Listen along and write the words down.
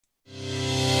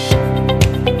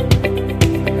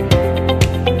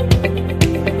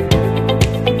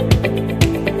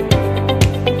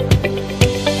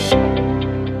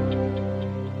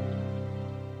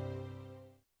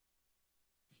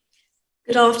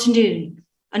afternoon,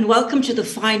 and welcome to the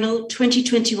final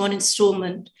 2021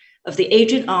 installment of the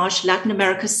Adrian Arch Latin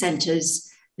America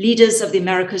Center's Leaders of the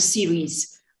Americas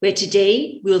series, where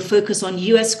today we will focus on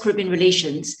US-Caribbean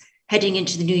relations heading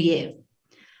into the new year.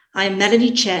 I am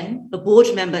Melanie Chen, a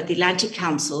board member at the Atlantic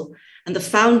Council and the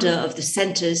founder of the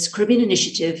Center's Caribbean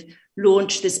Initiative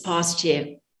launched this past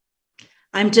year.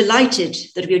 I'm delighted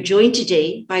that we are joined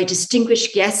today by a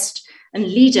distinguished guest and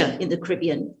leader in the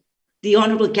Caribbean, the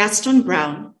Honorable Gaston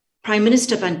Browne, Prime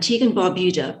Minister of Antigua and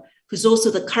Barbuda, who's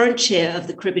also the current chair of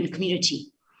the Caribbean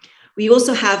community. We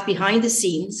also have behind the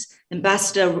scenes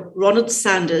Ambassador Ronald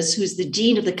Sanders, who's the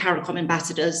Dean of the CARICOM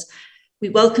Ambassadors. We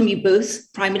welcome you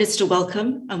both. Prime Minister,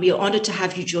 welcome, and we are honored to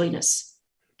have you join us.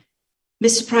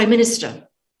 Mr. Prime Minister,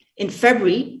 in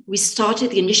February, we started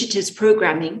the initiative's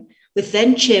programming with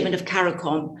then Chairman of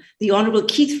CARICOM, the Honorable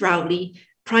Keith Rowley,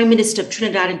 Prime Minister of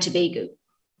Trinidad and Tobago.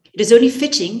 It is only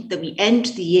fitting that we end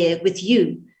the year with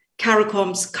you,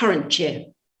 CARICOM's current chair.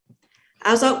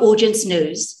 As our audience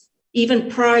knows, even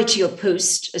prior to your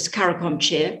post as CARICOM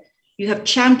chair, you have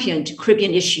championed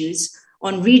Caribbean issues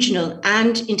on regional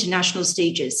and international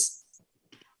stages.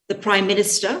 The Prime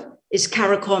Minister is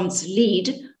CARICOM's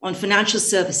lead on financial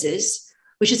services,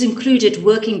 which has included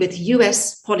working with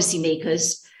US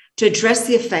policymakers to address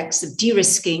the effects of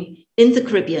de-risking in the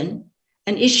Caribbean,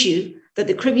 an issue that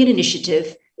the Caribbean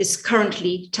Initiative is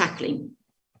currently tackling.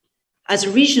 As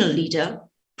a regional leader,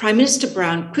 Prime Minister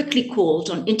Browne quickly called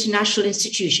on international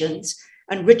institutions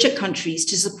and richer countries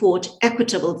to support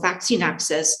equitable vaccine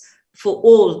access for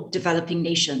all developing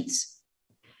nations.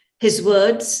 His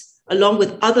words, along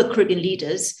with other Caribbean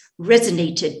leaders,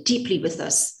 resonated deeply with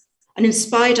us and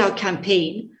inspired our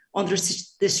campaign on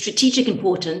the strategic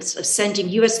importance of sending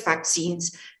US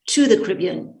vaccines to the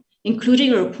Caribbean,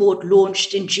 including a report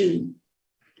launched in June.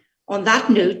 On that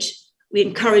note, we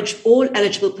encourage all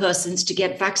eligible persons to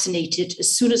get vaccinated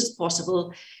as soon as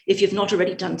possible if you've not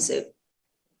already done so.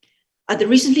 At the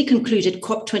recently concluded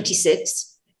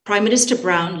COP26, Prime Minister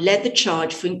Browne led the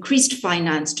charge for increased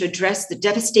finance to address the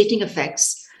devastating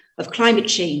effects of climate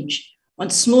change on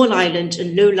small island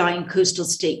and low-lying coastal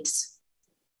states.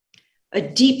 A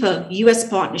deeper US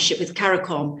partnership with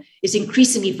CARICOM is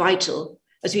increasingly vital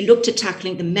as we look to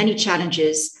tackling the many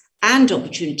challenges and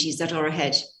opportunities that are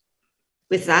ahead.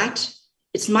 With that,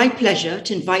 it's my pleasure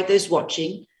to invite those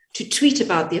watching to tweet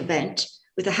about the event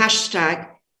with the hashtag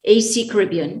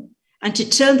ACCaribbean and to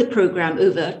turn the program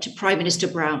over to Prime Minister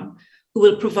Browne, who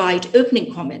will provide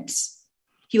opening comments.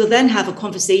 He will then have a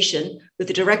conversation with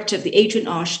the director of the Adrian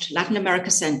Arch Latin America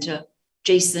Center,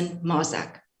 Jason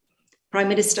Marzak. Prime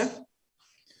Minister.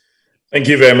 Thank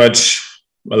you very much,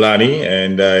 Melanie,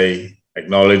 and I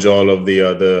acknowledge all of the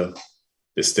other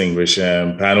distinguished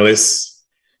panelists.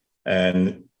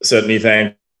 And certainly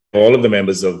thank all of the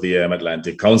members of the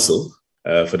Atlantic Council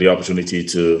for the opportunity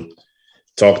to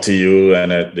talk to you,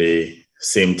 and at the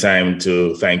same time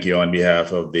to thank you on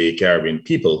behalf of the Caribbean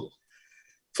people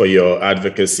for your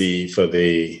advocacy, for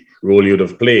the role you'd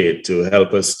have played to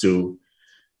help us to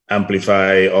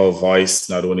amplify our voice,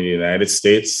 not only in the United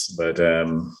States, but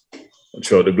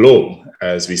throughout the globe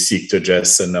as we seek to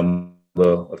address a number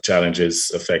of challenges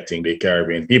affecting the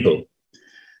Caribbean people.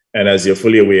 And as you're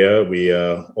fully aware, we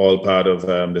are all part of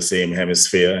the same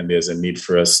hemisphere, and there's a need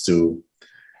for us to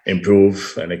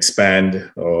improve and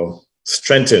expand or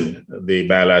strengthen the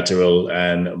bilateral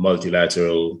and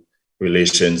multilateral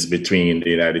relations between the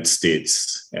United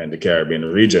States and the Caribbean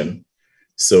region.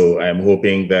 So I'm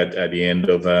hoping that at the end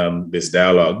of this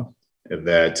dialogue,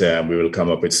 that we will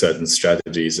come up with certain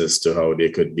strategies as to how there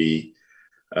could be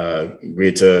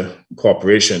greater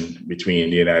cooperation between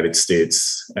the United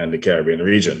States and the Caribbean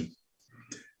region.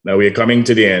 Now we are coming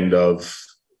to the end of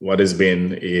what has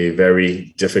been a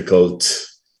very difficult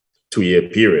 2-year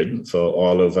period for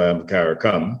all of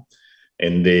CARICOM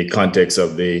in the context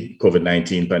of the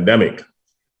COVID-19 pandemic.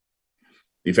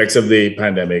 The effects of the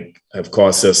pandemic have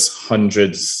cost us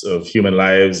hundreds of human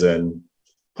lives and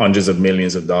hundreds of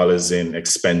millions of dollars in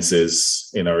expenses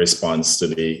in our response to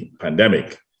the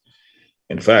pandemic.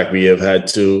 In fact, we have had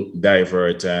to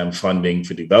divert funding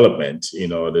for development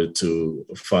in order to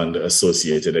fund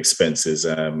associated expenses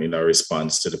in our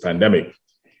response to the pandemic.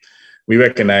 We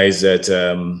recognize that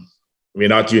we're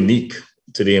not unique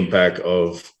to the impact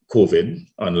of COVID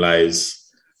on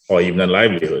lives or even on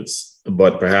livelihoods,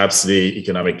 but perhaps the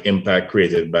economic impact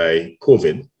created by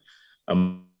COVID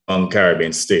among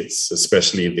Caribbean states,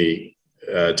 especially the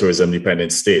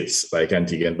tourism-dependent states like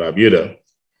Antigua and Barbuda,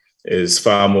 is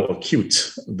far more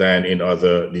acute than in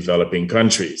other developing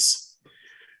countries.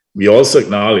 We also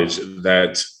acknowledge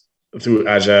that through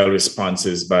agile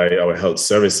responses by our health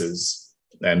services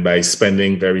And by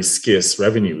spending very scarce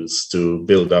revenues to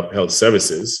build up health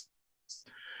services,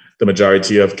 the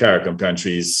majority of CARICOM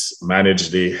countries manage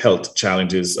the health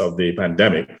challenges of the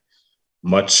pandemic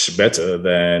much better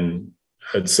than,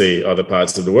 I'd say, other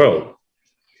parts of the world.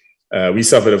 We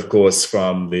suffered, of course,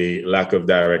 from the lack of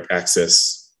direct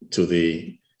access to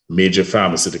the major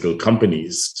pharmaceutical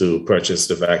companies to purchase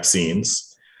the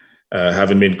vaccines,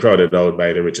 having been crowded out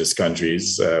by the richest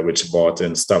countries, which bought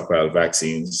and stockpiled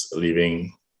vaccines,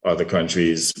 leaving other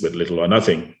countries with little or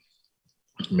nothing.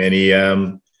 Many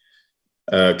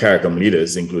CARICOM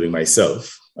leaders, including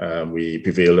myself, we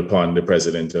prevailed upon the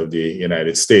President of the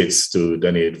United States to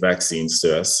donate vaccines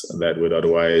to us that would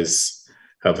otherwise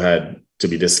have had to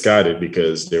be discarded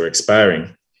because they were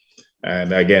expiring.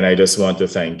 And again, I just want to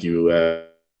thank you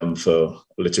for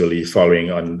literally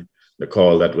following on the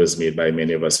call that was made by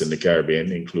many of us in the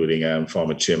Caribbean, including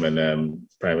former Chairman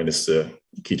Prime Minister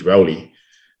Keith Rowley.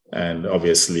 And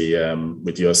obviously,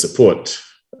 with your support,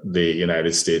 the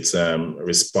United States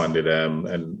responded,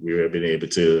 and we have been able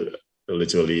to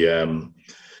literally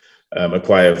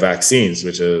acquire vaccines,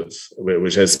 which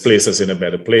has placed us in a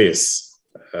better place.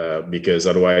 Because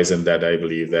otherwise than that, I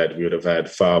believe that we would have had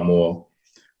far more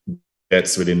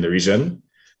deaths within the region,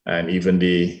 and even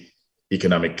the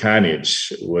economic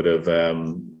carnage would have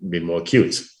been more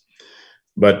acute.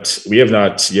 But we have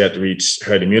not yet reached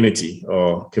herd immunity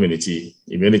or community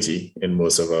immunity in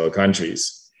most of our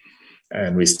countries.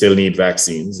 And we still need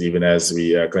vaccines, even as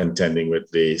we are contending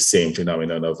with the same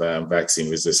phenomenon of vaccine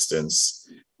resistance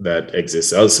that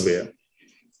exists elsewhere.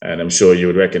 And I'm sure you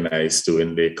would recognize too,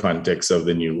 in the context of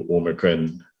the new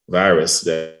Omicron virus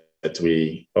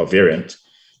or variant,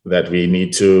 that we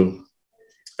need to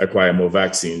acquire more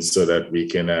vaccines so that we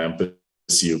can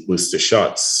pursue booster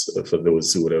shots for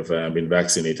those who would have been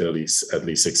vaccinated at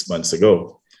least 6 months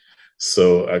ago.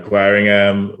 So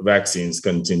acquiring vaccines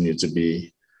continue to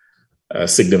be a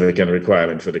significant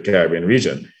requirement for the Caribbean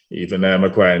region. Even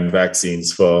acquiring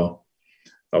vaccines for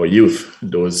our youth,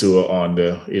 those who are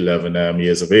under 11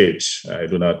 years of age. I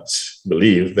do not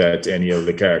believe that any of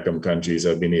the CARICOM countries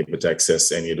have been able to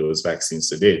access any of those vaccines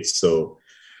to date. So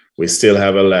we still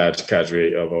have a large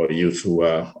cadre of our youth who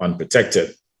are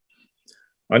unprotected.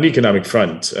 On the economic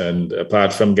front, and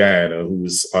apart from Guyana,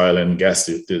 whose oil and gas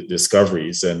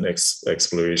discoveries and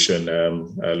exploration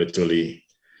are literally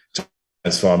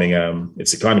transforming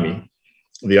its economy,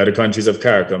 the other countries of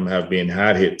CARICOM have been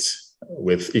hard hit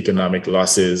with economic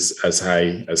losses as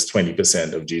high as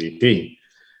 20% of GDP.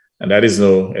 And that is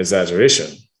no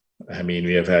exaggeration. I mean,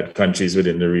 we have had countries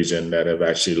within the region that have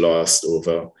actually lost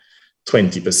over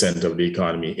 20% of the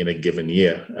economy in a given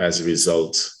year as a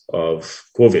result of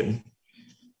COVID.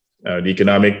 The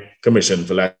Economic Commission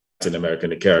for Latin America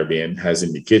and the Caribbean has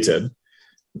indicated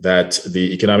that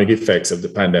the economic effects of the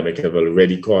pandemic have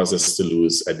already caused us to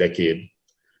lose a decade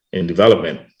in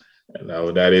development.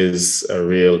 Now, that is a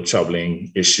real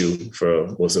troubling issue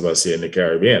for most of us here in the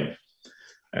Caribbean.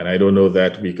 And I don't know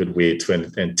that we could wait for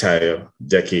an entire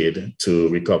decade to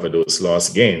recover those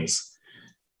lost gains.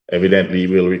 Evidently,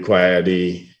 we'll require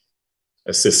the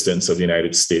assistance of the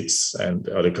United States and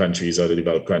other countries, other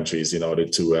developed countries, in order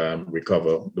to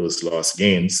recover those lost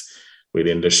gains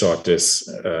within the shortest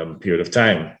period of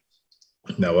time.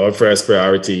 Now, our first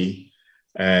priority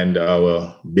and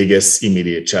our biggest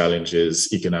immediate challenge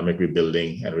is economic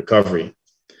rebuilding and recovery.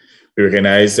 We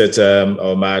recognize that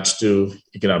our march to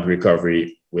economic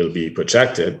recovery will be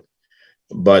protracted,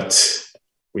 but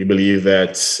we believe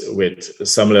that with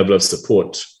some level of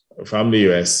support from the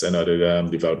US and other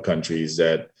developed countries,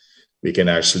 that we can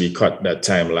actually cut that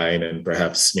timeline, and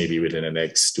perhaps maybe within the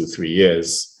next 2-3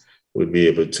 years, we'll be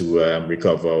able to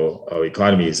recover our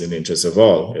economies in the interest of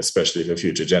all, especially for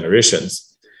future generations.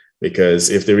 Because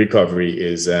if the recovery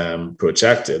is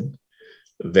protracted,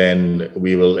 then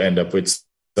we will end up with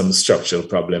some structural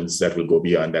problems that will go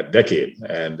beyond that decade.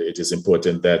 And it is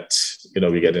important that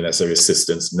we get the necessary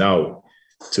assistance now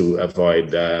to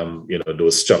avoid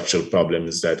those structural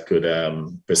problems that could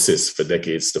persist for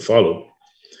decades to follow.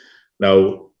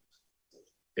 Now,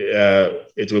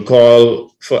 it will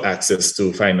call for access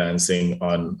to financing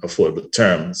on affordable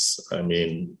terms. I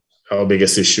mean, our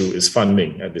biggest issue is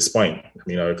funding at this point. I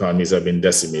mean, our economies have been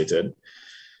decimated,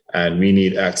 and we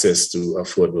need access to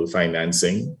affordable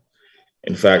financing.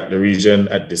 In fact, the region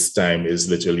at this time is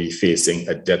literally facing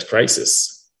a debt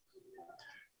crisis.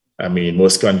 I mean,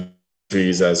 most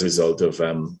countries, as a result of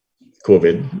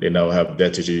COVID, they now have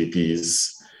debt to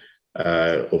GDPs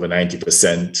over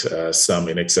 90%, some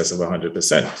in excess of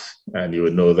 100%. And you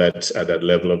would know that at that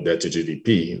level of debt to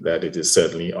GDP, that it is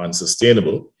certainly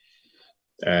unsustainable.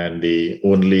 And the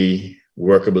only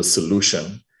workable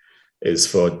solution is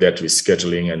for debt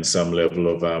rescheduling and some level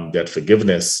of debt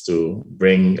forgiveness to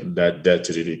bring that debt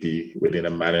to GDP within a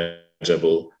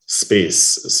manageable space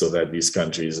so that these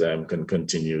countries can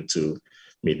continue to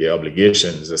meet their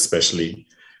obligations, especially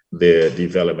their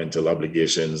developmental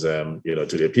obligations, to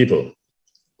their people.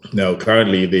 Now,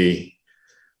 currently, the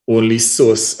only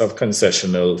source of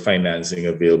concessional financing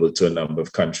available to a number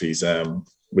of countries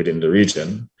within the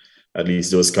region, at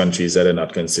least those countries that are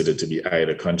not considered to be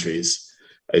either countries,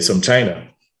 is from China.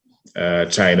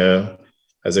 China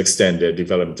has extended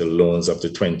developmental loans up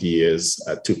to 20 years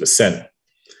at 2%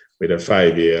 with a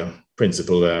 5-year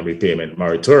principal repayment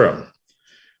moratorium.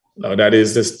 Now, that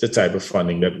is the type of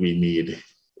funding that we need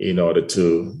in order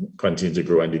to continue to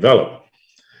grow and develop.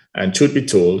 And truth be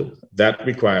told, that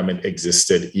requirement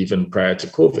existed even prior to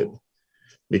COVID,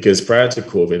 because prior to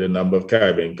COVID, a number of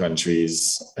Caribbean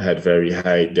countries had very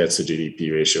high debt to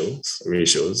GDP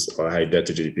ratios or high debt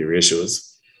to GDP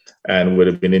ratios, and would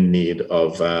have been in need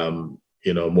of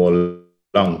more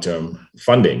long-term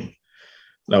funding.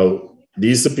 Now,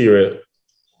 these superior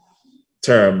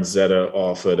terms that are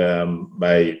offered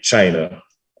by China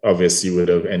obviously would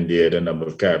have endeared a number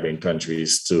of Caribbean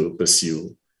countries to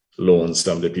pursue loans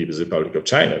from the People's Republic of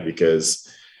China, because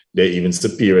they're even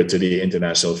superior to the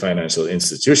international financial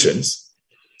institutions,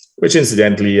 which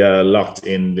incidentally are locked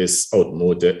in this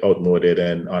outmoded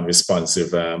and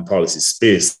unresponsive policy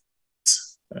space.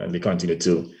 And they continue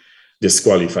to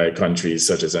disqualify countries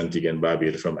such as Antigua and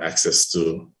Barbuda from access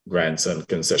to grants and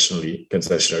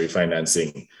concessionary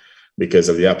financing because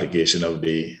of the application of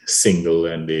the single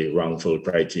and the wrongful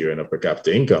criterion of per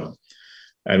capita income.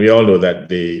 And we all know that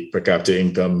the per capita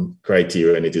income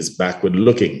criterion, it is backward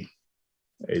looking.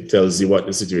 It tells you what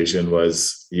the situation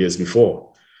was years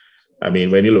before. I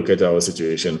mean, when you look at our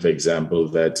situation, for example,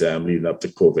 that leading up to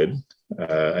COVID,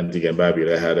 Antigua and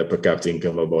Barbuda had a per capita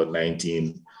income of about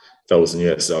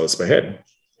 $19,000 per head.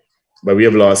 But we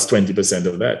have lost 20%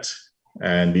 of that.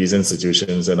 And these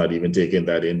institutions are not even taking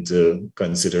that into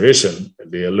consideration.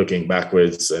 They are looking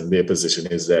backwards, and their position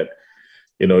is that,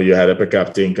 you had a per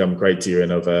capita income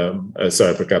criterion of, per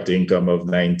capita income of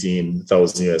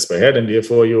 $19,000 per head, and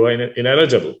therefore you are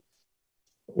ineligible.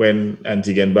 When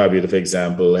Antigua and Barbuda, for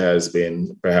example, has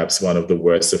been perhaps one of the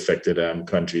worst affected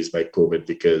countries by COVID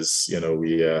because,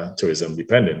 we are tourism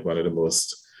dependent, one of the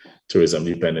most tourism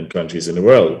dependent countries in the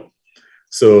world.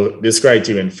 So this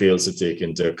criterion fails to take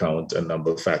into account a number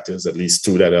of factors, at least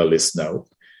two that are listed now.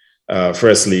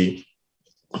 Firstly,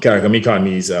 CARICOM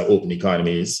economies are open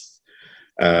economies.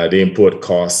 They import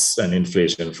costs and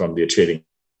inflation from their trading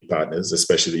partners,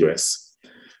 especially the US.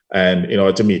 And in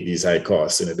order to meet these high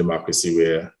costs in a democracy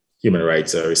where human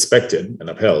rights are respected and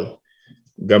upheld,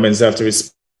 governments have to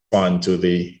respond to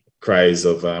the cries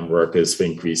of workers for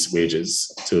increased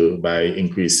wages by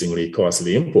increasingly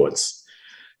costly imports.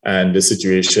 And the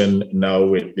situation now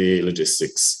with the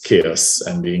logistics chaos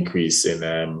and the increase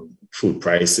in food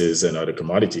prices and other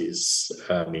commodities,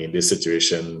 I mean, this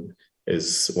situation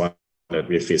is one that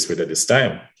we're faced with at this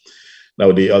time.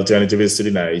 Now, the alternative is to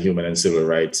deny human and civil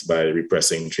rights by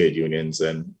repressing trade unions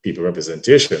and people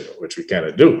representation, which we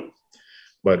cannot do.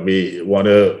 But we want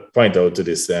to point out to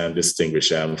this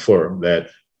distinguished forum that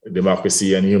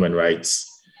democracy and human rights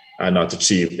are not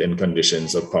achieved in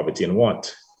conditions of poverty and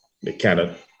want. They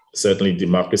cannot, certainly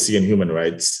democracy and human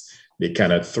rights, they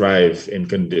cannot thrive in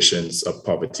conditions of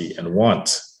poverty and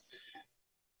want.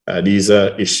 These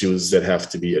are issues that have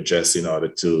to be addressed in order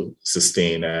to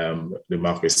sustain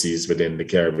democracies within the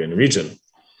Caribbean region.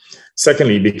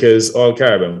 Secondly, because all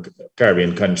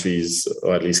Caribbean countries,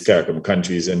 or at least CARICOM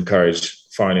countries, encourage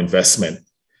foreign investment,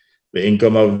 the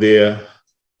income of their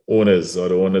owners or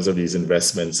the owners of these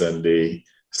investments and the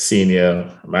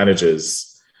senior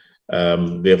managers,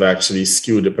 they've actually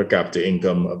skewed the per capita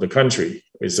income of the country,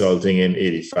 resulting in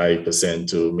 85%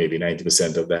 to maybe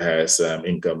 90% of the highest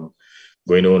income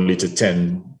going only to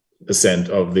 10%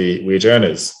 of the wage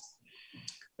earners.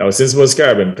 Now, since most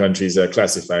Caribbean countries are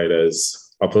classified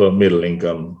as upper middle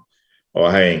income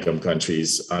or high income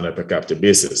countries on a per capita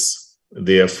basis,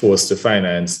 they are forced to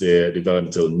finance their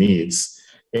developmental needs,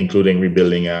 including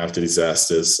rebuilding after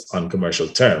disasters, on commercial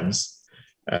terms,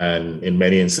 and in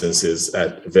many instances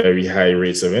at very high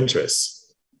rates of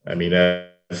interest. I mean,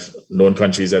 I've known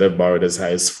countries that have borrowed as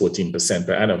high as 14%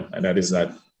 per annum, and that is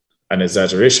not an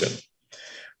exaggeration.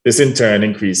 This in turn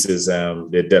increases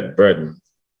their debt burden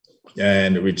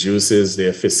and reduces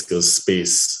their fiscal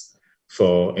space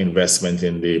for investment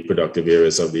in the productive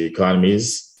areas of the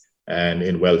economies and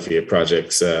in welfare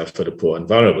projects for the poor and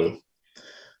vulnerable.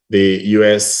 The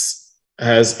US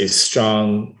has a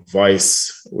strong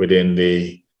voice within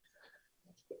the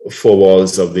four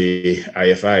walls of the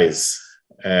IFIs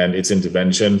and its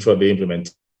intervention for the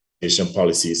implementation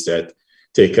policies that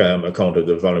take account of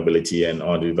the vulnerability and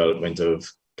underdevelopment of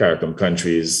CARICOM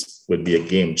countries would be a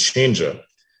game changer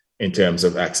in terms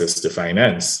of access to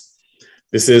finance.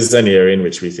 This is an area in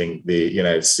which we think the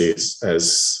United States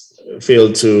has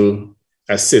failed to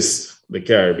assist the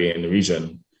Caribbean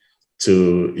region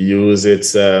to use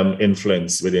its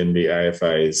influence within the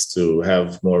IFIs to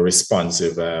have more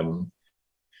responsive,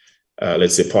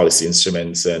 let's say, policy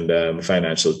instruments and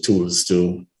financial tools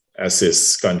to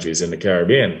assist countries in the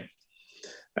Caribbean.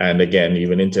 And again,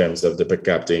 even in terms of the per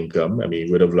capita income, I mean,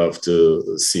 we would have loved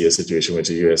to see a situation where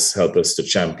the US help us to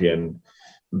champion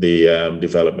the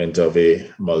development of a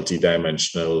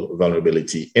multidimensional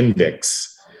vulnerability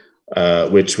index,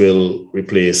 which will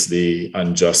replace the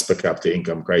unjust per capita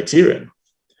income criterion.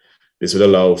 This would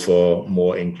allow for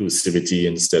more inclusivity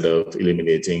instead of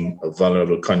eliminating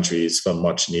vulnerable countries from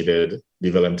much needed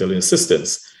developmental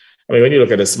assistance. I mean, when you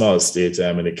look at a small state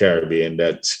in the Caribbean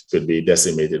that could be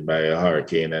decimated by a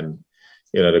hurricane and,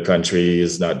 you know, the country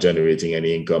is not generating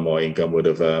any income or income would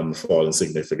have fallen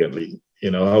significantly,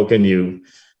 you know, how can you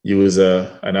use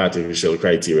an artificial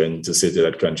criterion to say to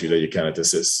that country that you cannot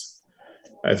assist?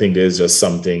 I think there's just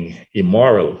something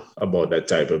immoral about that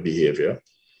type of behavior.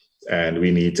 And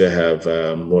we need to have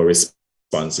more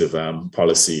responsive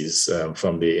policies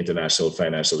from the international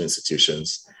financial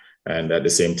institutions. And at the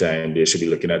same time, they should be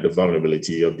looking at the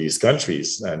vulnerability of these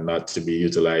countries and not to be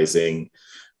utilizing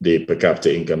the per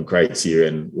capita income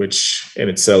criterion, which in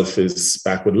itself is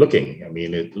backward looking. I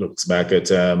mean, it looks back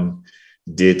at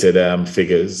dated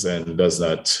figures and does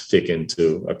not take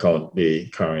into account the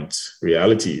current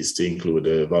realities to include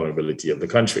the vulnerability of the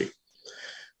country.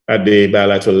 At the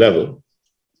bilateral level,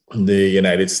 the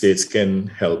United States can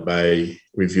help by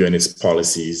reviewing its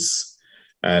policies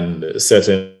and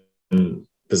certain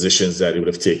positions that it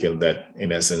would have taken that,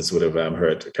 in essence, would have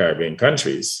hurt Caribbean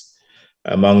countries.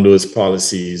 Among those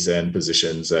policies and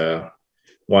positions,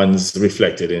 one's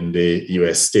reflected in the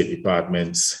US State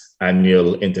Department's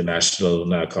annual International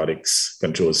Narcotics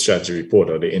Control Strategy Report,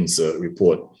 or the INSA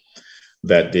report,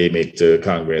 that they make to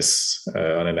Congress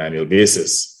on an annual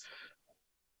basis.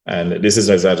 And this is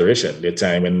an exaggeration. The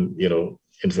time and, you know,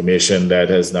 information that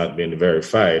has not been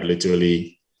verified,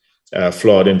 literally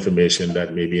flawed information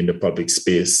that may be in the public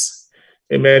space.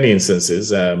 In many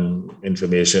instances,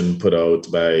 information put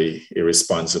out by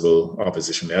irresponsible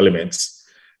opposition elements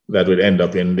that would end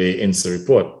up in the INSA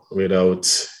report without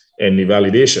any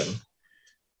validation.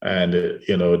 And,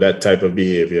 you know, that type of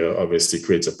behavior obviously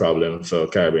creates a problem for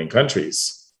Caribbean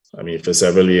countries. I mean, for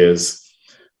several years,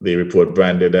 the report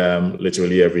branded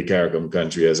literally every CARICOM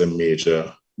country as a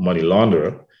major money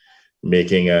launderer,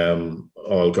 making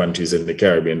all countries in the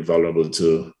Caribbean vulnerable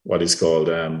to what is called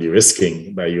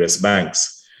de-risking by US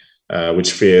banks,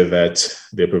 which fear that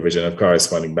the provision of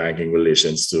corresponding banking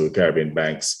relations to Caribbean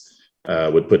banks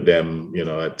would put them, you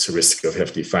know, at risk of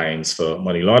hefty fines for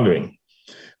money laundering.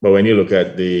 But when you look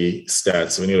at the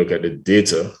stats, when you look at the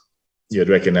data, you'd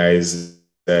recognize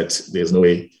that there's no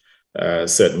way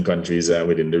certain countries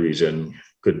within the region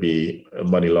could be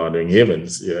money laundering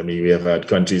havens. I mean, we have had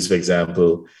countries, for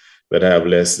example, that have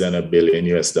less than $1 billion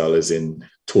in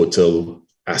total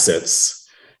assets,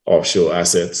 offshore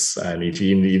assets. And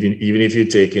even if you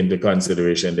take into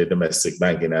consideration the domestic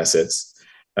banking assets,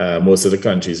 most of the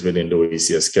countries within the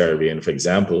OECS Caribbean, for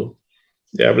example,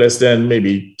 they have less than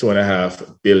maybe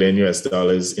 $2.5 billion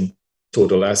in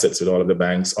total assets with all of the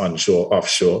banks onshore,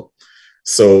 offshore.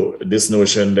 So this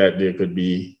notion that there could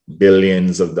be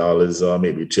billions of dollars or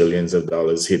maybe trillions of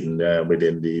dollars hidden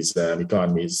within these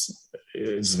economies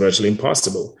is virtually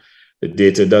impossible. The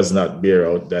data does not bear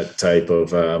out that type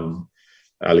of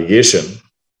allegation.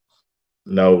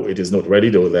 Now, it is noteworthy,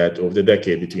 though, that over the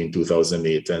decade between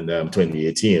 2008 and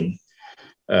 2018,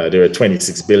 there are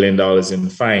 $26 billion in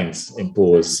fines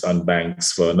imposed on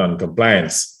banks for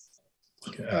non-compliance.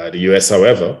 The US,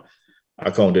 however,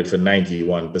 accounted for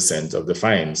 91% of the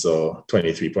fines, or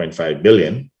 23.5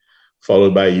 billion,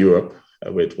 followed by Europe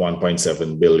with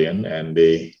 1.7 billion, and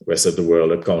the rest of the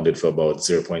world accounted for about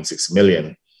 0.6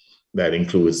 million. That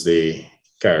includes the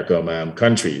CARICOM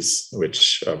countries,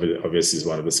 which obviously is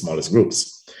one of the smallest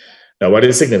groups. Now, what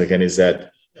is significant is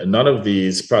that none of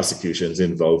these prosecutions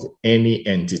involve any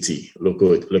entity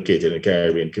located in the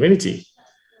Caribbean community.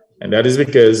 And that is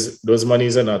because those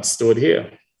monies are not stored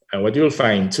here. And what you'll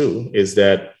find too is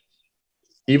that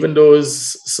even those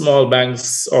small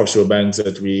banks, offshore banks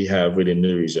that we have within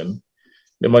the region,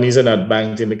 the monies are not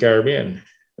banked in the Caribbean.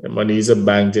 The monies are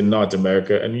banked in North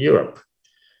America and Europe.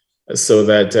 so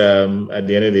that at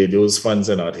the end of the day, those funds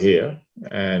are not here.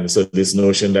 And so this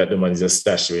notion that the money is just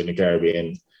stashed away in the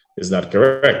Caribbean is not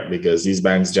correct, because these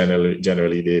banks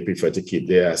generally they prefer to keep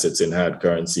their assets in hard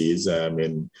currencies,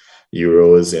 in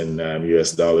euros and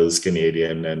US dollars,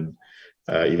 Canadian, and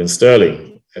even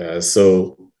sterling. Perhaps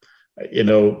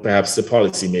the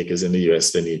policymakers in the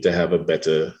US, they need to have a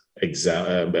better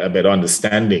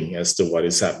understanding as to what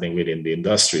is happening within the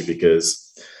industry, because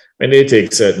when they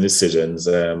take certain decisions,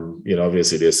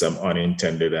 obviously there's some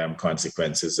unintended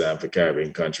consequences for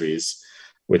Caribbean countries,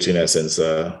 which in essence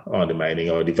are undermining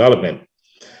our development.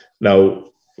 Now,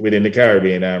 within the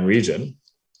Caribbean region,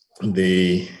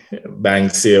 the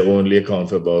banks here only account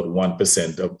for about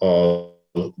 1% of all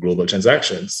global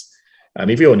transactions.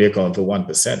 And if you only account for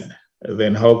 1%,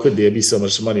 then how could there be so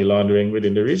much money laundering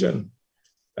within the region?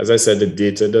 As I said, the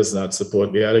data does not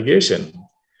support the allegation.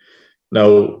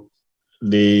 Now,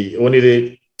 only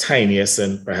the tiniest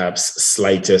and perhaps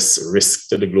slightest risk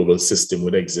to the global system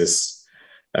would exist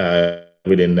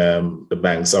within the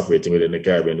banks operating within the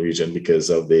Caribbean region,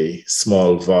 because of the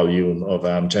small volume of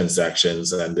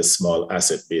transactions and the small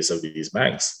asset base of these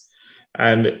banks.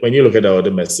 And when you look at our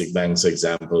domestic banks, for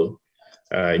example,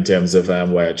 in terms of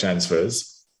wire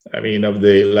transfers, I mean, of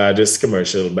the largest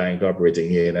commercial bank operating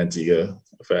here in Antigua,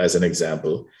 as an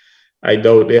example, I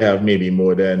doubt they have maybe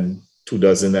more than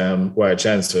 24 wire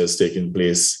transfers taking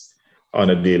place on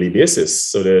a daily basis.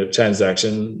 So the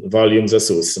transaction volumes are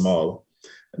so small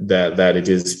that it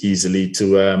is easily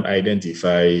to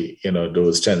identify,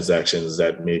 those transactions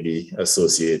that may be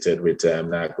associated with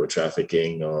narco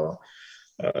trafficking, or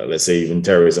let's say even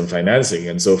terrorism financing.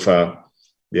 And so far,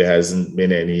 there hasn't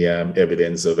been any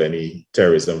evidence of any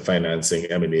terrorism financing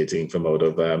emanating from out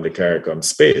of the CARICOM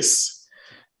space.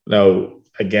 Now,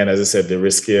 again, as I said, the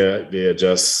risk here, they are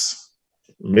just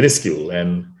minuscule.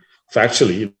 And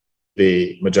factually,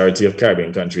 the majority of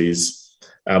Caribbean countries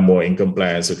are more in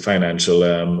compliance with financial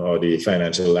or the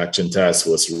Financial Action Task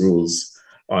Force rules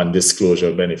on disclosure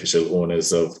of beneficial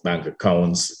owners of bank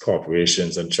accounts,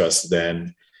 corporations, and trusts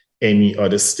than any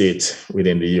other state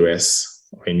within the US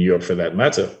or in Europe for that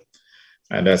matter.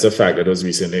 And that's a fact that was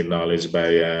recently acknowledged by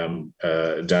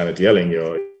Janet Yellen,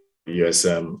 your US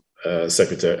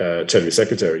Treasury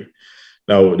Secretary.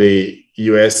 Now, the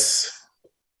US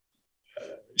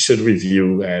should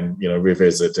review and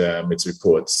revisit its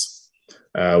reports,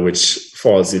 which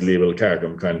falsely label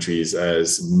CARICOM countries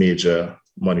as major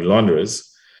money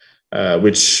launderers,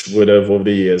 which would have over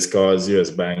the years caused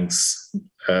US banks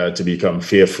to become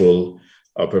fearful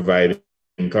of providing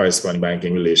corresponding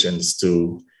banking relations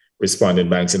to respondent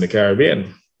banks in the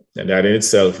Caribbean. And that in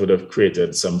itself would have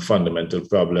created some fundamental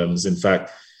problems. In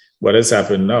fact, what has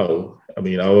happened now, I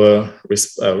mean, our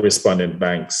respondent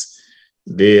banks,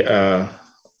 they are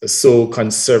so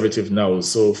conservative now,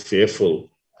 so fearful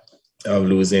of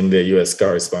losing their US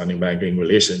corresponding banking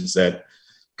relations, that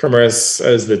commerce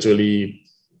has literally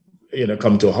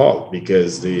come to a halt,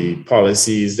 because the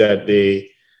policies that they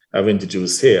have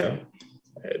introduced here,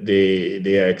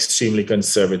 they are extremely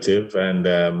conservative, and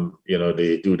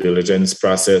the due diligence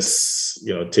process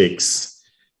takes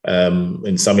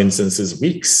in some instances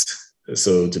weeks.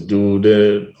 So to do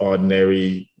the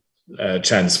ordinary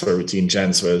routine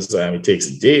transfers, it takes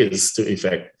days to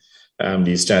effect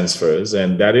these transfers,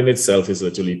 and that in itself is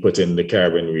literally putting the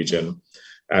Caribbean region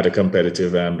at a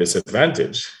competitive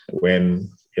disadvantage.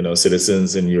 When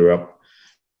citizens in Europe,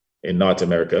 in North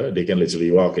America, they can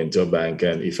literally walk into a bank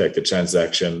and effect a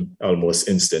transaction almost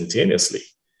instantaneously.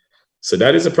 So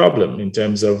that is a problem in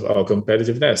terms of our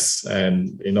competitiveness.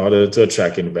 And in order to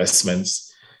attract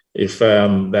investments, if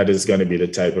that is going to be the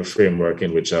type of framework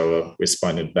in which our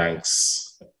respondent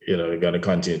banks are going to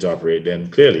continue to operate, then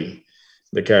clearly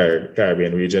the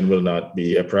Caribbean region will not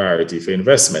be a priority for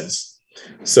investments.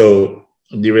 So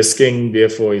de-risking,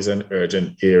 therefore, is an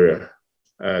urgent area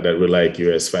that we'd like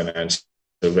US financial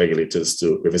regulators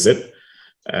to revisit.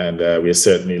 And we are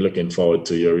certainly looking forward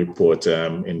to your report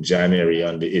in January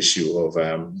on the issue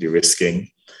of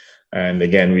de-risking. And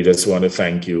again, we just want to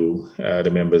thank you, the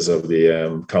members of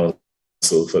the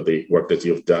council, for the work that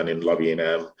you've done in lobbying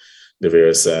the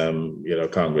various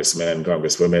congressmen,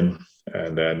 congresswomen.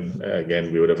 And then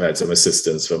again, we would have had some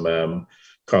assistance from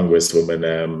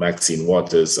Congresswoman Maxine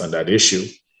Waters on that issue.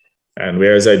 And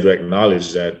whereas I do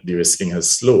acknowledge that de-risking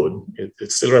has slowed,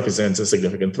 it still represents a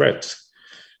significant threat.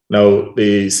 Now,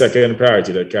 the second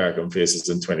priority that CARICOM faces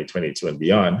in 2022 and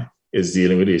beyond is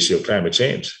dealing with the issue of climate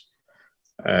change.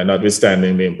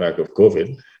 Notwithstanding the impact of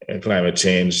COVID, climate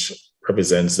change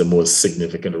represents the most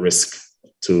significant risk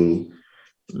to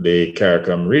the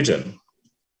CARICOM region.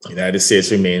 The United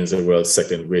States remains the world's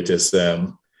second greatest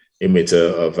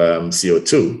emitter of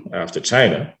CO2 after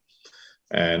China.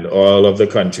 And all of the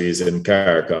countries in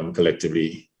CARICOM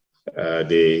collectively,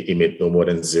 they emit no more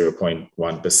than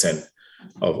 0.1%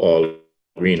 of all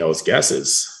greenhouse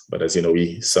gases. But as you know,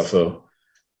 we suffer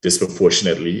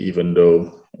disproportionately, even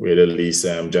though we're the least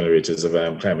generators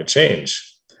of climate change.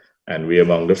 And we're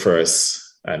among the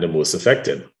first and the most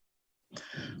affected.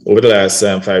 Over the last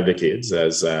 5 decades,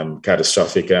 as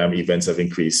catastrophic events have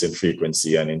increased in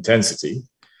frequency and intensity,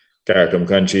 CARICOM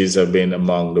countries have been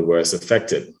among the worst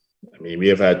affected. I mean, we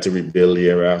have had to rebuild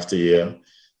year after year.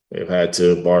 We've had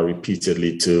to borrow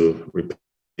repeatedly to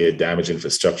repair damaged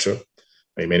infrastructure.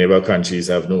 I mean, many of our countries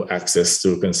have no access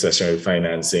to concessionary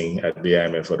financing at the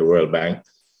IMF or the World Bank.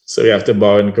 So we have to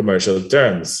borrow in commercial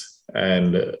terms.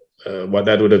 And what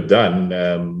that would have done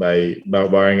by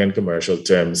borrowing in commercial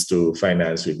terms to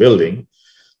finance rebuilding,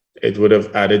 it would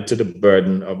have added to the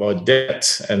burden of our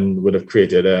debt and would have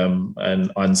created an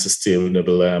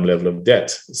unsustainable level of debt.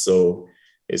 So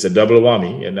it's a double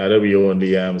whammy. And now that we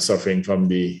only suffering from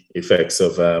the effects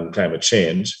of climate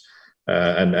change,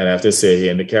 and I have to say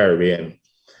here in the Caribbean,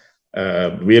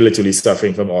 we're literally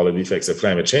suffering from all of the effects of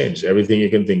climate change. Everything you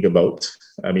can think about.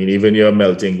 I mean, even your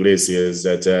melting glaciers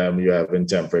that you have in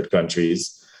temperate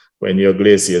countries, when your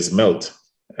glaciers melt,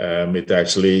 it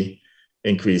actually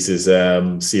increases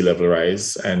sea level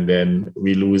rise, and then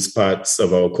we lose parts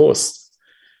of our coast.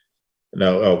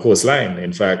 Now, our coastline,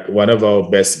 in fact, one of our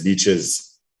best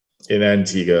beaches in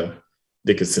Antigua,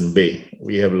 Dickinson Bay,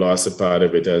 we have lost a part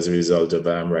of it as a result of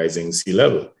rising sea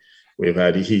level. We've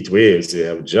had heat waves, we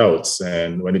have droughts,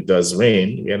 and when it does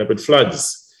rain, we end up with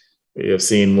floods. We have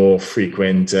seen more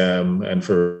frequent and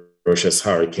ferocious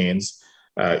hurricanes.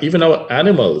 Even our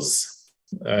animals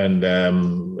and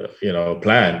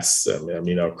plants,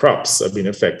 our crops have been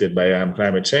affected by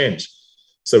climate change.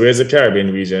 So whereas the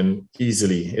Caribbean region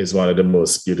easily is one of the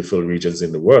most beautiful regions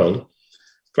in the world,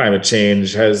 climate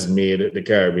change has made the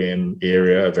Caribbean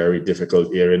area a very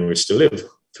difficult area in which to live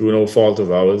through no fault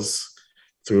of ours,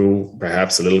 through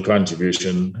perhaps a little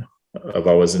contribution of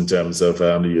ours in terms of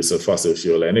the use of fossil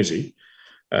fuel energy.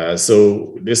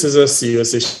 So this is a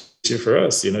serious issue for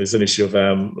us. You know, it's an issue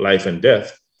of life and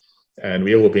death. And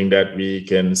we're hoping that we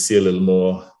can see a little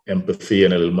more empathy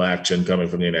and a little more action coming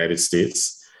from the United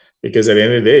States. Because at the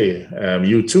end of the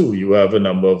day, you have a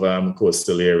number of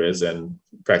coastal areas, and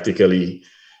practically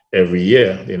every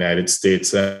year the United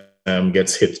States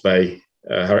gets hit by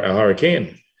a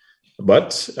hurricane.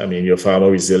 But, I mean, you're far more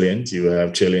resilient. You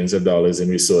have trillions of dollars in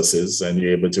resources, and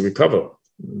you're able to recover.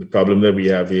 The problem that we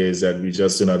have here is that we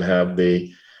just do not have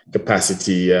the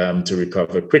capacity to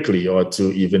recover quickly or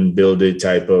to even build a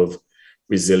type of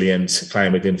resilient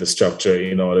climate infrastructure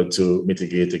in order to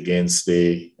mitigate against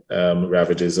the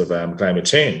ravages of climate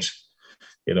change.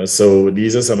 You know, so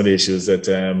these are some of the issues that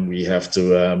we have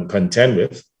to contend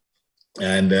with.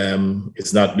 And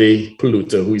it's not the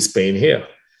polluter who is paying here.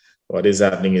 What is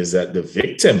happening is that the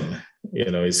victim,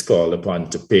 is called upon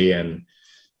to pay. And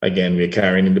again, we're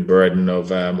carrying the burden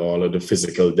of all of the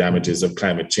physical damages of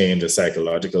climate change, the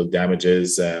psychological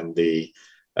damages, the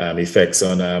effects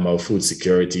on our food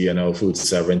security and our food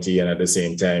sovereignty. And at the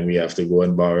same time, we have to go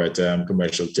and borrow at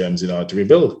commercial terms in order to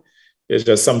rebuild. There's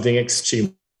just something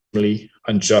extremely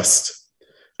unjust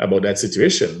about that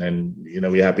situation. And,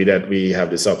 we're happy that we have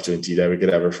this opportunity that we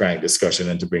could have a frank discussion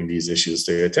and to bring these issues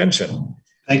to your attention.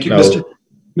 Thank you,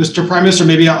 Mr. Prime Minister.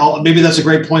 Maybe that's a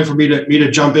great point for me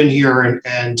to jump in here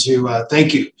and to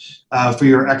thank you for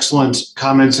your excellent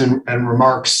comments and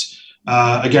remarks.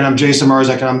 Again, I'm Jason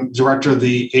Marzek, and I'm director of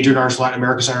the Adrian Arch Latin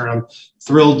America Center, and I'm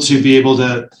thrilled to be able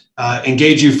to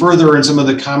engage you further in some of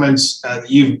the comments that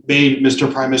you've made,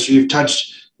 Mr. Prime Minister. You've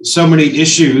touched so many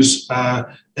issues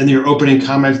in your opening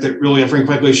comments that really,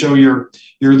 frankly, show your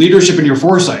leadership and your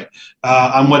foresight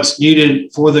on what's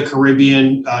needed for the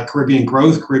Caribbean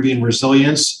growth, Caribbean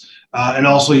resilience, and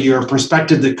also your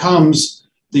perspective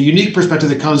the unique perspective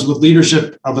that comes with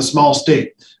leadership of a small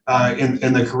state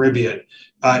in the Caribbean.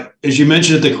 As you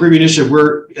mentioned, at the Caribbean Initiative,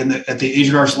 we're at the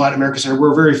Adrian Arch Latin America Center,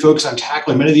 we're very focused on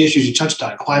tackling many of the issues you touched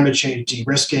on: climate change,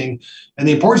 de-risking, and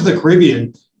the importance of the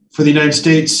Caribbean for the United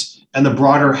States and the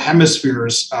broader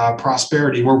hemisphere's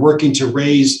prosperity. We're working to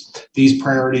raise these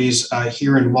priorities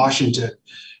here in Washington.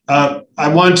 I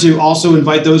want to also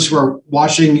invite those who are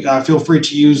watching, feel free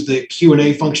to use the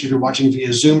Q&A function if you're watching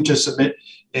via Zoom to submit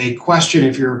a question.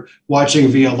 If you're watching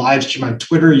via live stream on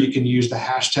Twitter, you can use the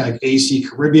hashtag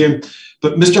 #ACCaribbean.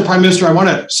 But Mr. Prime Minister, I want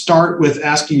to start with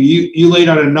asking you laid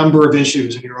out a number of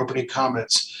issues in your opening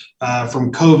comments,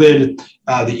 from COVID,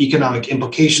 the economic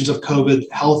implications of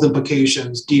COVID, health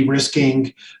implications,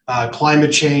 de-risking,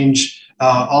 climate change.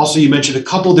 Also, you mentioned a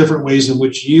couple different ways in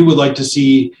which you would like to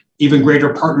see even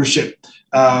greater partnership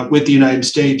with the United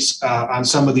States on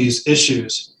some of these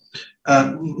issues.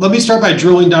 Let me start by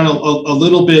drilling down a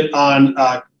little bit on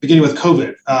beginning with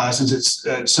COVID, since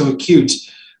it's so acute.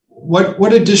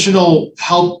 What additional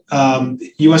help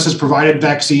the U.S. has provided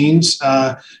vaccines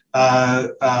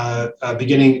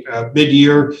beginning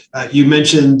mid-year? You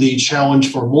mentioned the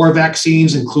challenge for more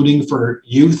vaccines, including for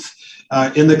youth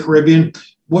in the Caribbean.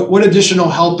 What additional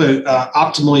help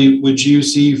optimally would you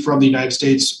see from the United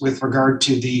States with regard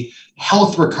to the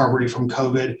health recovery from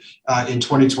COVID in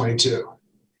 2022?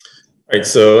 Right.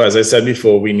 So as I said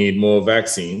before, we need more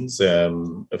vaccines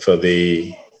for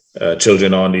the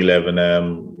children under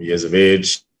 11 years of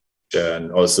age, and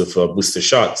also for booster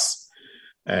shots.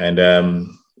 And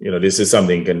this is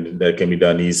something that can be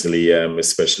done easily,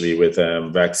 especially with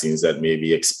vaccines that may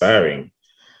be expiring.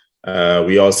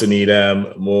 We also need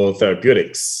more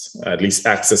therapeutics, at least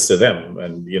access to them.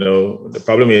 And the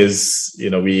problem is,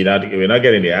 we're not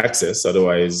getting the access.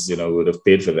 Otherwise, we would have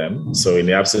paid for them. So in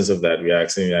the absence of that, we're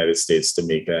asking the United States to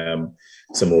make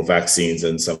some more vaccines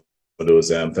and some of those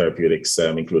therapeutics,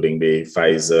 including the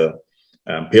Pfizer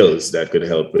pills that could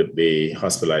help with the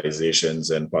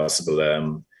hospitalizations and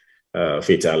possible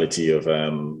fatality of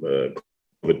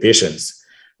COVID patients.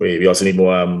 We also need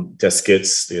more test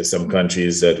kits. There's some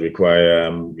countries that require,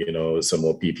 some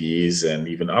more PPEs and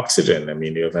even oxygen. I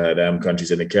mean, you've had countries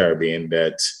in the Caribbean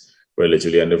that were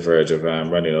literally on the verge of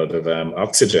running out of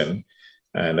oxygen.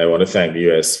 And I want to thank the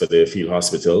US for the field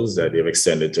hospitals that they've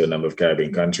extended to a number of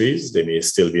Caribbean countries. There may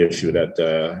still be a few that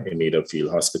are in need of field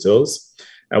hospitals.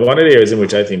 And one of the areas in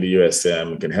which I think the US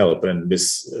can help, and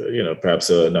this,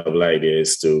 perhaps a novel idea,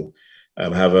 is to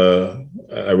have a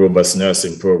robust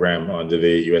nursing program under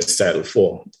the U.S. Title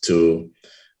IV to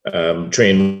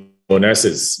train more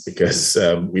nurses, because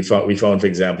we found, for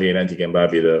example, in Antigua and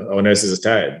Barbuda, our nurses are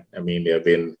tired. I mean, they have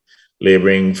been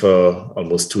laboring for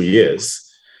almost 2 years.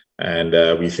 And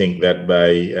we think that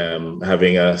by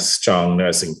having a strong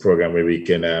nursing program where we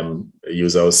can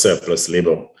use our surplus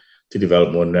labor to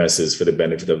develop more nurses for the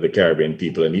benefit of the Caribbean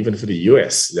people, and even for the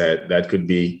U.S., that could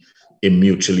be a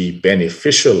mutually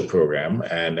beneficial program.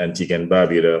 And Antigua and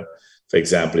Barbuda, for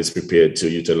example, is prepared to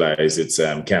utilize its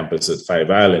campus at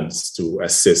 5 Islands to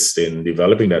assist in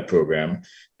developing that program,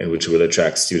 in which will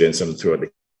attract students from throughout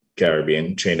the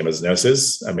Caribbean, train them as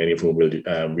nurses, and many of whom will be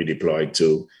redeployed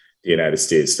to the United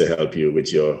States to help you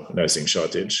with your nursing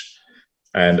shortage.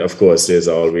 And of course, there's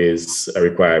always a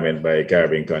requirement by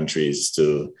Caribbean countries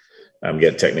to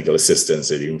get technical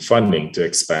assistance and even funding to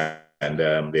expand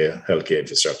their healthcare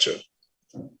infrastructure.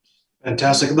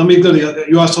 Fantastic. Let me go to,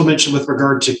 you also mentioned with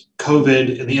regard to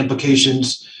COVID and the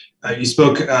implications, you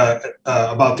spoke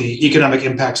about the economic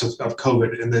impacts of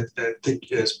COVID, and that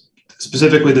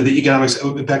specifically that the economic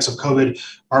impacts of COVID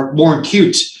are more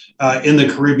acute in the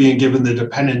Caribbean, given the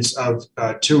dependence of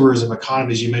tourism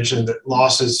economies. You mentioned that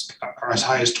losses are as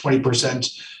high as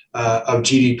 20% of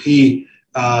GDP,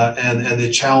 and the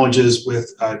challenges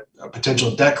with a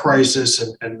potential debt crisis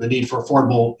and the need for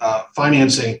affordable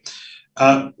financing.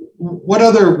 What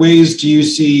other ways do you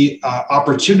see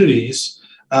opportunities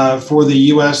for the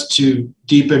U.S. to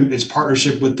deepen its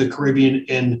partnership with the Caribbean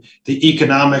in the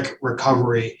economic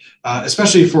recovery,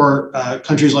 especially for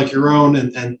countries like your own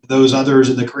and those others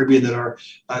in the Caribbean that are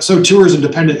so tourism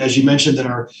dependent, as you mentioned, that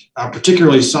are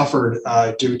particularly suffered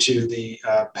due to the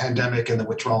pandemic and the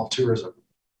withdrawal of tourism?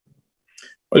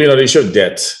 Well, the issue of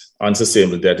debt,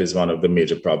 unsustainable debt, is one of the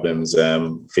major problems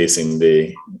facing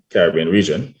the Caribbean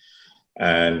region.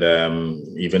 And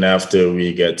even after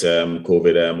we get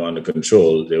COVID under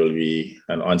control, there will be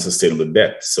an unsustainable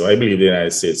debt. So I believe the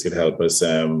United States could help us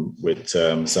with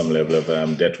some level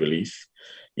of debt relief,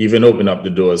 even open up the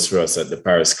doors for us at the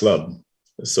Paris Club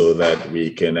so that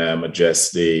we can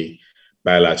address the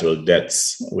bilateral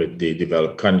debts with the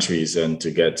developed countries and to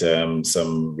get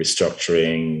some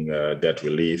restructuring, debt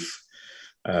relief.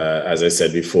 As I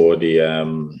said before,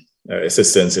 the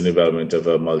assistance in development of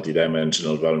a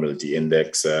multidimensional vulnerability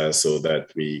index so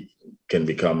that we can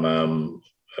become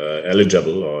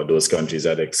eligible, or those countries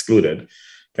that are excluded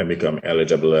can become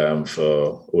eligible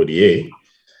for ODA.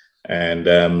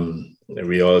 And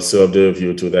we also have the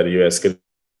view too that the US could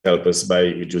help us by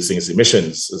reducing its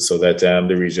emissions so that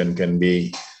the region can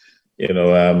be,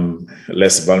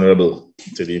 less vulnerable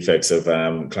to the effects of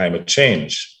climate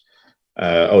change.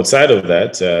 Outside of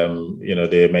that,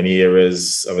 there are many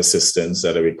areas of assistance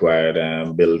that are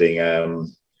required, building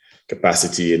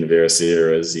capacity in various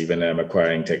areas, even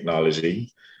acquiring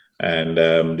technology. And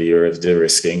the area of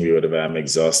de-risking, we would have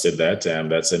exhausted that.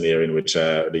 That's an area in which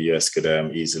the US could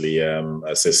easily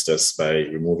assist us by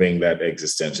removing that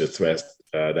existential threat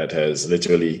that has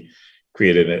literally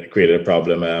created a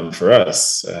problem for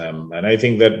us. And I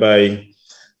think that by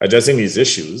addressing these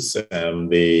issues,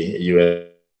 the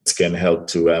US can help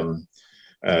to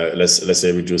let's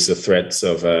say reduce the threats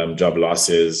of job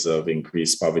losses, of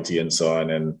increased poverty, and so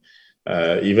on. And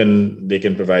even they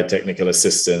can provide technical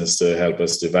assistance to help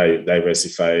us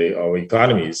diversify our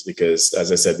economies, because,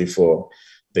 as I said before,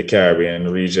 the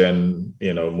Caribbean region,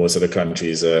 most of the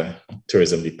countries are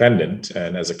tourism dependent,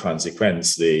 and as a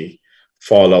consequence, the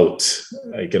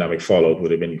economic fallout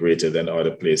would have been greater than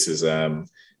other places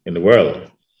in the world.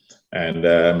 And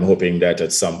I'm hoping that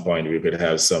at some point we could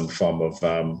have some form of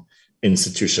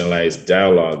institutionalized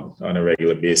dialogue on a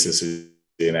regular basis with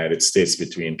the United States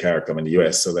between CARICOM and the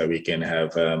US, so that we can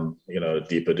have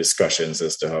deeper discussions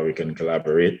as to how we can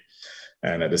collaborate,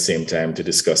 and at the same time to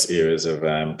discuss areas of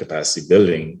capacity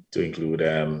building, to include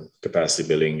capacity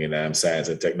building in science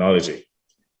and technology.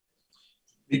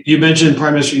 You mentioned,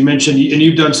 Prime Minister, and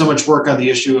you've done so much work on the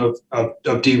issue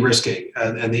of de-risking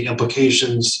and the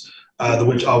implications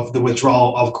of the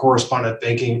withdrawal of correspondent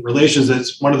banking relations.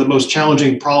 It's one of the most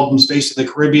challenging problems faced in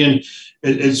the Caribbean.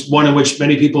 It's one in which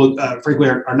many people, frankly,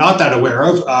 are not that aware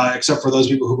of, except for those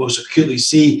people who most acutely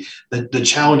see the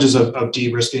challenges of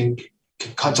de-risking.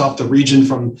 Cuts off the region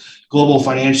from global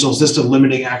financial system,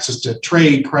 limiting access to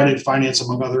trade, credit, finance,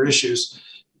 among other issues.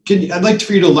 I'd like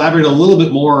for you to elaborate a little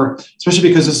bit more, especially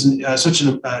because this is such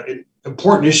an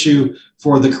important issue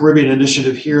for the Caribbean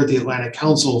Initiative here at the Atlantic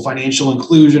Council, financial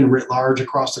inclusion writ large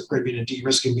across the Caribbean, and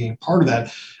de-risking being part of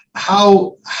that.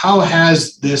 How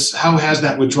has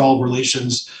that withdrawal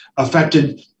relations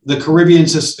affected the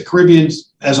Caribbean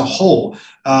as a whole,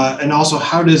 and also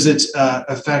how does it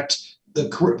affect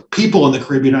the people in the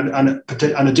Caribbean on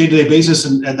a day-to-day basis,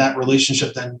 and that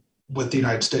relationship then with the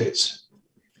United States?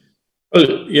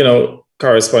 Well,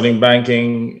 corresponding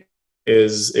banking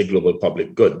is a global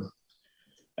public good.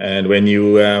 And when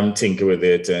you tinker with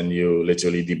it and you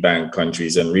literally debank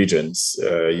countries and regions,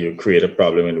 you create a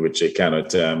problem in which they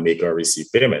cannot make or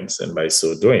receive payments. And by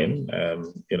so doing,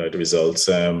 it results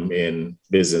in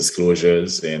business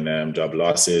closures, in job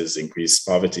losses, increased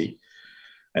poverty.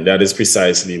 And that is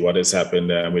precisely what has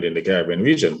happened within the Caribbean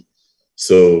region.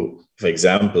 So, for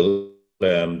example,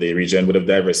 the region would have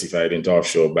diversified into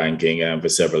offshore banking for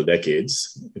several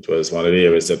decades. It was one of the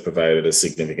areas that provided a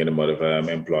significant amount of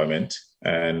employment.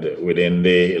 And within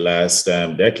the last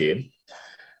decade,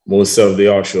 most of the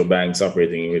offshore banks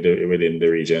operating within the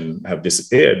region have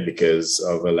disappeared because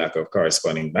of a lack of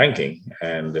corresponding banking.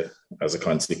 And as a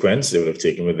consequence, they would have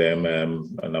taken with them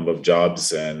a number of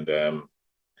jobs, and they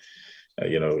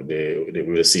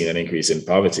would have seen an increase in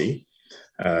poverty.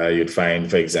 You'd find,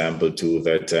 for example, too,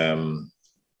 that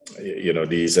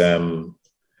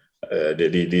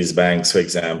these banks, for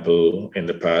example, in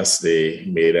the past, they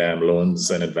made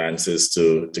loans and advances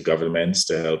to governments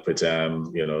to help with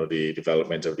the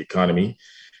development of the economy.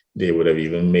 They would have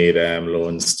even made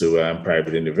loans to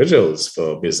private individuals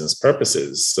for business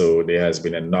purposes. So there has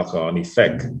been a knock-on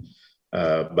effect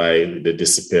by the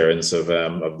disappearance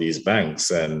of these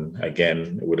banks, and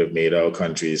again, it would have made our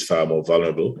countries far more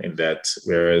vulnerable in that,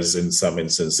 whereas in some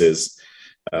instances,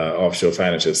 offshore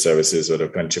financial services would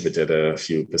have contributed a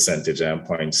few percentage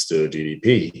points to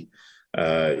GDP.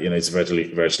 It's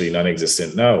virtually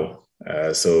non-existent now.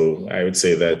 So I would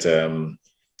say that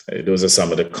those are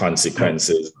some of the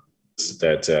consequences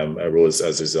that arose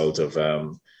as a result of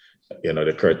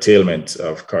the curtailment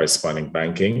of corresponding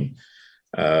banking.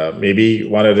 Maybe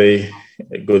one of the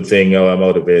good thing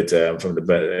out of it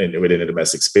within the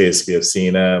domestic space, we have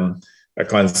seen a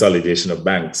consolidation of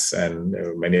banks, and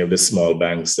many of the small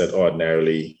banks that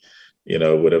ordinarily,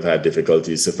 would have had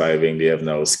difficulty surviving, they have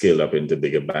now scaled up into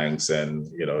bigger banks, and,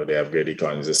 they have great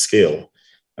economies of scale.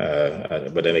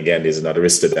 But then again, there's another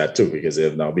risk to that too, because they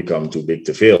have now become too big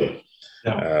to fail.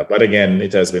 Yeah. But again,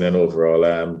 it has been an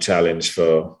overall challenge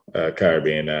for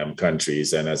Caribbean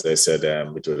countries. And as I said,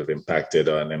 it would have impacted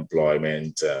on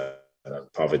employment,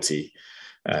 poverty,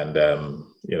 and,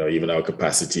 even our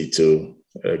capacity to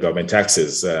government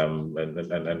taxes and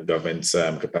government's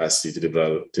capacity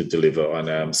to deliver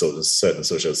on certain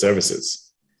social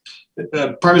services.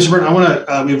 Prime Minister Browne, I want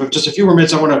to, we have just a few more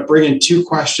minutes. I want to bring in two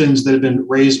questions that have been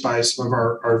raised by some of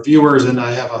our viewers, and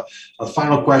I have a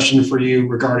final question for you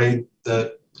regarding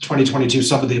the 2022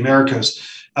 Summit of the Americas.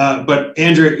 But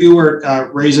Andrea Ewart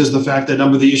raises the fact that a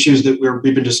number of the issues that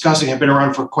we've been discussing have been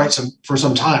around for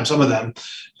some time. Some of them.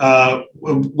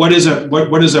 What is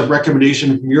a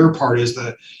recommendation from your part? Is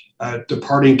the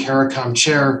departing CARICOM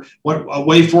chair, a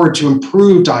way forward to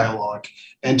improve dialogue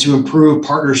and to improve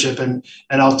partnership. And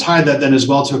I'll tie that then as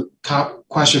well to a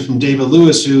question from David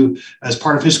Lewis, who, as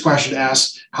part of his question,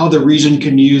 asked how the region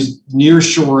can use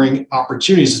nearshoring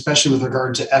opportunities, especially with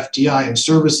regard to FDI and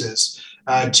services,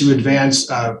 to advance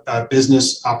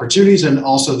business opportunities and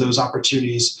also those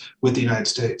opportunities with the United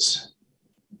States.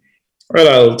 Well,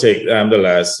 I'll take the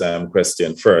last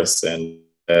question first. And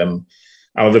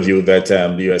I'm of the view that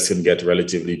the US can get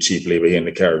relatively cheap labor here in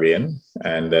the Caribbean.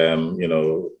 And,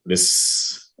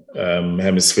 this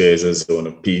hemisphere is a zone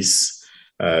of peace.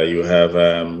 You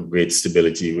have great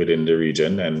stability within the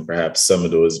region, and perhaps some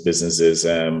of those businesses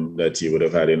that you would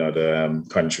have had in other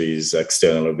countries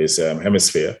external of this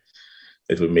hemisphere,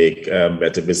 it will make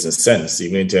better business sense,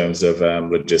 even in terms of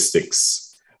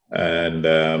logistics and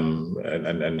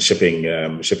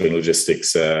shipping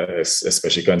logistics,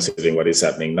 especially considering what is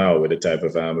happening now with the type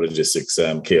of logistics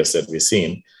chaos that we're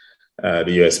seeing.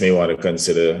 The US may want to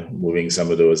consider moving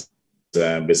some of those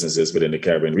businesses within the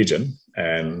Caribbean region,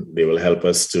 and they will help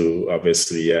us to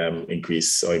obviously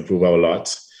increase or improve our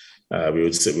lot. We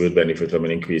would benefit from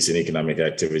an increase in economic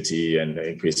activity and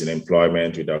increase in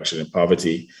employment, reduction in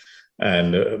poverty.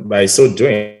 And by so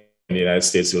doing, the United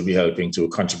States will be helping to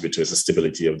contribute to the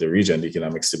stability of the region, the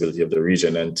economic stability of the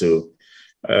region, and to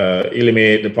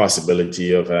eliminate the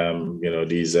possibility of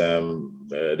these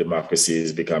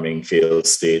democracies becoming failed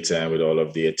states with all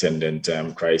of the attendant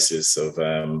crisis of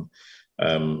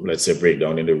let's say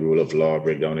breakdown in the rule of law,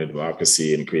 breakdown in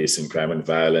democracy, increase in crime and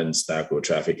violence, narco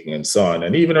trafficking, and so on,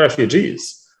 and even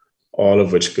refugees, all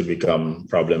of which could become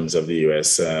problems of the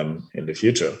US in the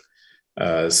future.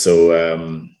 So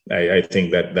I think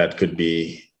that could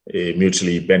be a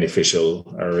mutually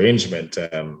beneficial arrangement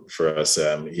for us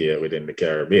here within the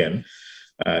Caribbean.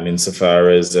 And insofar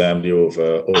as the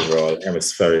overall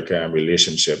hemispheric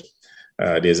relationship,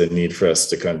 there's a need for us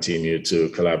to continue to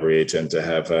collaborate and to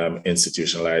have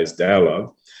institutionalized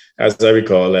dialogue. As I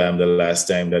recall, the last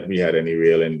time that we had any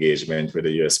real engagement with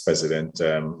the US president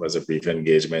was a brief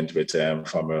engagement with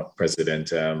former President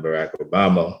Barack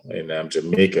Obama in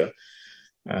Jamaica.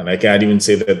 And I can't even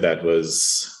say that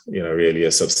was, really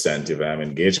a substantive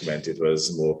engagement. It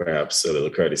was more perhaps a little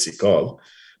courtesy call.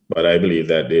 But I believe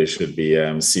that there should be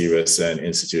serious and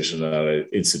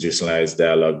institutionalized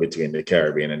dialogue between the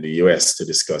Caribbean and the US to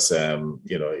discuss,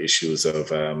 issues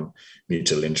of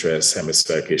mutual interest,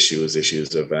 hemispheric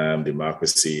issues of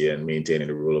democracy and maintaining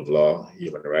the rule of law,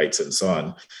 human rights, and so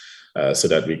on, so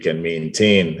that we can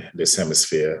maintain this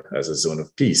hemisphere as a zone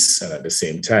of peace, and at the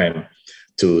same time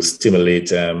to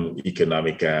stimulate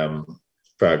economic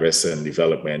progress and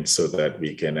development, so that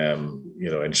we can,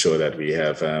 ensure that we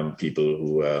have people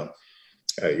who are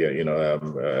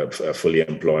fully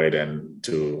employed, and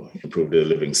to improve the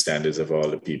living standards of all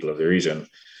the people of the region.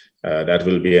 That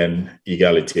will be an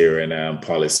egalitarian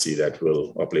policy that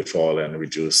will uplift all and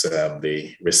reduce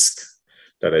the risk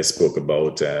that I spoke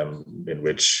about, in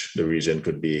which the region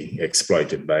could be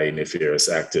exploited by nefarious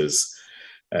actors.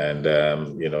 And,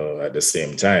 at the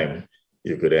same time,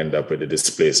 you could end up with the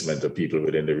displacement of people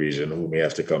within the region who may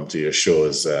have to come to your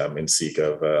shores in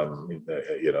seeking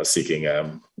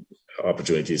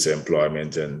opportunities of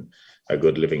employment and a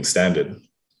good living standard.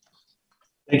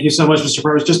 Thank you so much, Mr.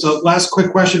 Purvis. Just a last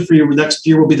quick question for you. Next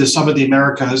year will be the Summit of the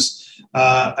Americas.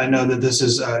 I know that this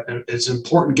is it's an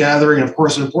important gathering, and of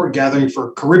course, an important gathering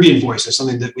for Caribbean voices,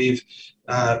 something that we've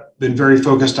been very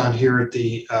focused on here at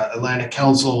the Atlantic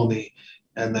Council and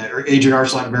the Agent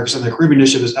Arch Latin America and the Caribbean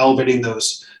Initiative, is elevating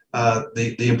those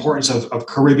the importance of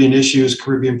Caribbean issues,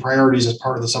 Caribbean priorities as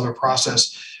part of the summit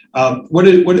process.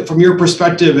 What from your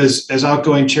perspective as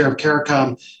outgoing chair of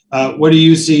CARICOM, what do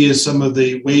you see as some of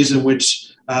the ways in which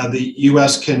the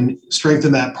U.S. can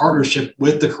strengthen that partnership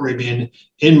with the Caribbean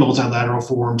in multilateral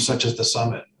forums such as the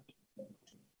summit?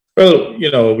 Well,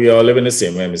 we all live in the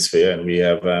same hemisphere, and we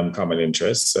have common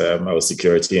interests. Our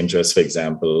security interests, for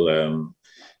example,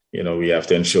 we have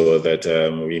to ensure that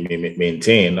we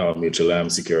maintain our mutual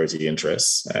security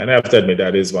interests. And I have to admit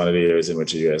that is one of the areas in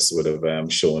which the US would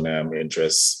have shown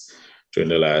interest during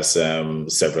the last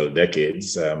several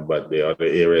decades. But the other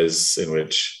areas in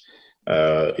which,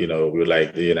 we would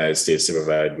like the United States to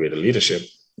provide greater leadership.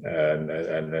 And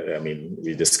I mean,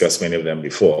 we discussed many of them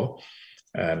before.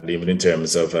 And even in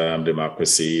terms of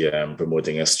democracy,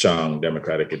 promoting a strong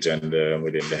democratic agenda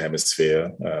within the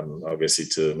hemisphere, obviously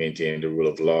to maintain the rule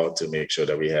of law, to make sure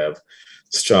that we have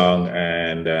strong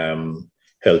and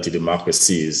healthy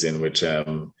democracies in which,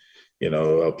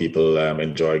 our people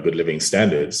enjoy good living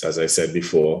standards. As I said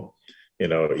before,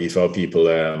 if our people,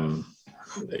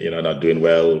 not doing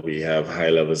well, we have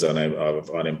high levels of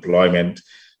unemployment.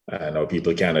 and our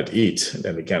people cannot eat,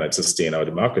 then we cannot sustain our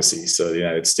democracy. So the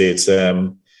United States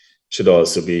should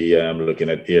also be looking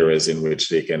at areas in which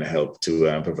they can help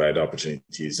to provide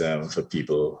opportunities for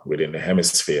people within the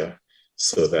hemisphere,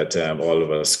 so that all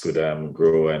of us could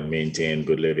grow and maintain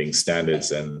good living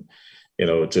standards, and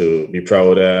to be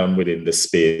proud within the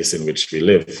space in which we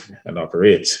live and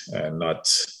operate, and not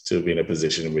to be in a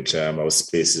position in which our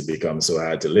spaces become so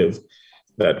hard to live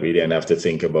that we then have to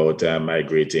think about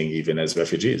migrating even as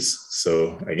refugees.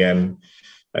 So again,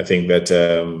 I think that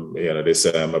this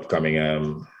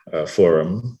upcoming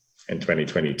forum in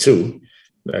 2022,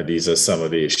 these are some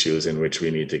of the issues in which we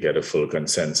need to get a full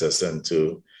consensus and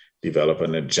to develop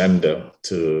an agenda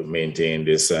to maintain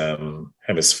this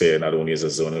hemisphere not only as a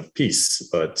zone of peace,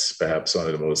 but perhaps one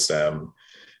of the most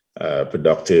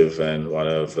productive and one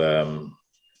of,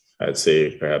 I'd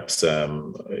say, perhaps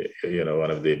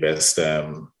one of the best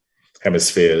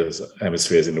hemispheres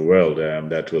in the world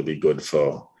that will be good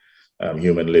for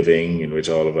human living, in which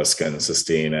all of us can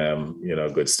sustain a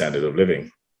good standard of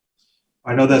living.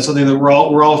 I know that's something that we're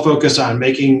all focused on,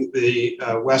 making the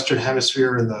Western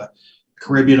Hemisphere and the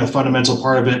Caribbean a fundamental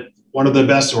part of it, one of the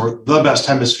best or the best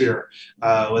hemisphere,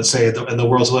 let's say, in the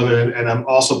world to live in. And I'm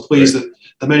also pleased that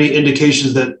the many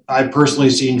indications that I've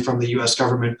personally seen from the U.S.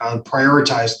 government on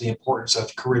prioritizing the importance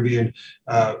of Caribbean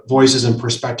voices and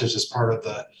perspectives as part of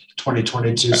the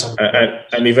 2022 summit.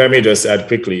 And if I may just add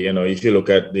quickly, if you look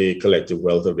at the collective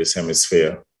wealth of this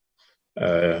hemisphere,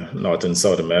 North and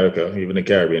South America, even the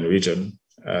Caribbean region,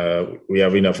 we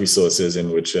have enough resources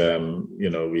in which,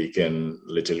 we can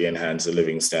literally enhance the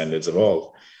living standards of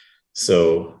all.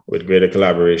 So with greater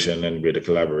collaboration,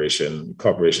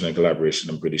 cooperation and collaboration,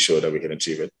 I'm pretty sure that we can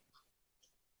achieve it.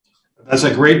 That's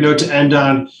a great note to end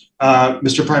on.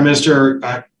 Mr. Prime Minister,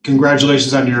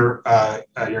 congratulations on your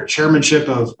chairmanship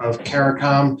of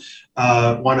CARICOM.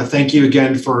 Want to thank you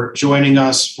again for joining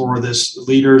us for this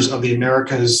Leaders of the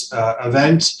Americas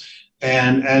event.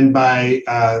 And by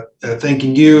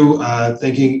thanking you,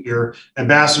 thanking your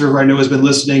ambassador, who I know has been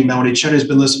listening, Melanie Chen has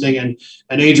been listening, and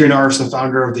Adrian Arce, the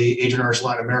founder of the Adrian Arce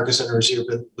Latin America Center, has here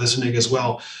been listening as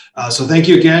well. So thank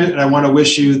you again, and I want to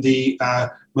wish you the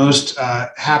most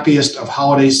happiest of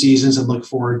holiday seasons, and look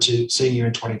forward to seeing you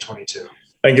in 2022.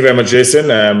 Thank you very much,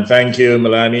 Jason. Thank you,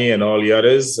 Melanie, and all the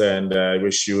others. And I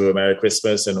wish you a Merry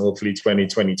Christmas, and hopefully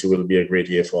 2022 will be a great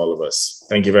year for all of us.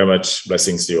 Thank you very much.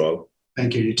 Blessings to you all.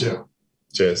 Thank you. You too.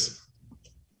 Cheers.